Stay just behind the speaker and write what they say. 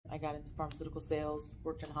got into pharmaceutical sales,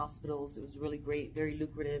 worked in hospitals. It was really great, very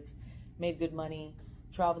lucrative, made good money,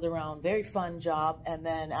 traveled around, very fun job. And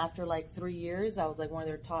then after like 3 years, I was like one of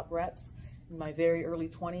their top reps. In my very early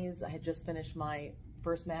 20s, I had just finished my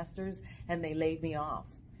first master's, and they laid me off.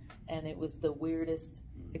 And it was the weirdest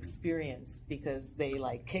experience because they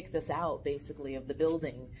like kicked us out basically of the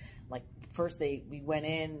building. Like first we went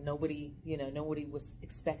in, nobody was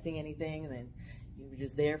expecting anything, and then you were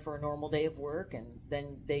just there for a normal day of work, and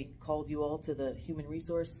then they called you all to the human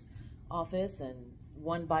resource office, and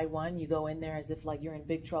one by one you go in there as if like you're in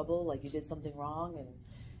big trouble, like you did something wrong, and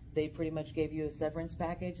they pretty much gave you a severance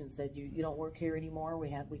package and said you don't work here anymore.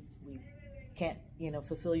 We can't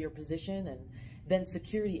fulfill your position, and then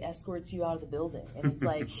security escorts you out of the building, and it's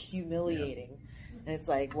like humiliating. Yeah. And it's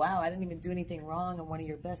like, wow, I didn't even do anything wrong. I'm one of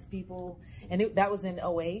your best people. And that was in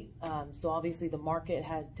 2008. So obviously the market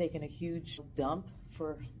had taken a huge dump,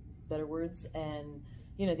 for better words, and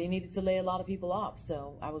they needed to lay a lot of people off.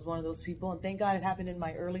 So I was one of those people, and thank God it happened in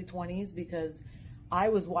my early 20s, because I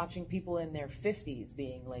was watching people in their 50s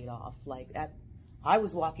being laid off. I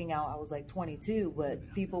was walking out, I was like 22,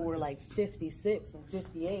 but people were like 56 and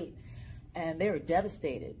 58, and they were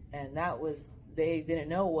devastated. And they didn't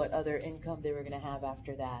know what other income they were going to have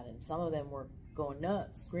after that. And some of them were going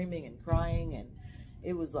nuts, screaming and crying, and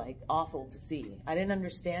it was like awful to see. I didn't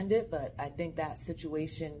understand it, but I think that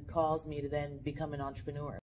situation caused me to then become an entrepreneur.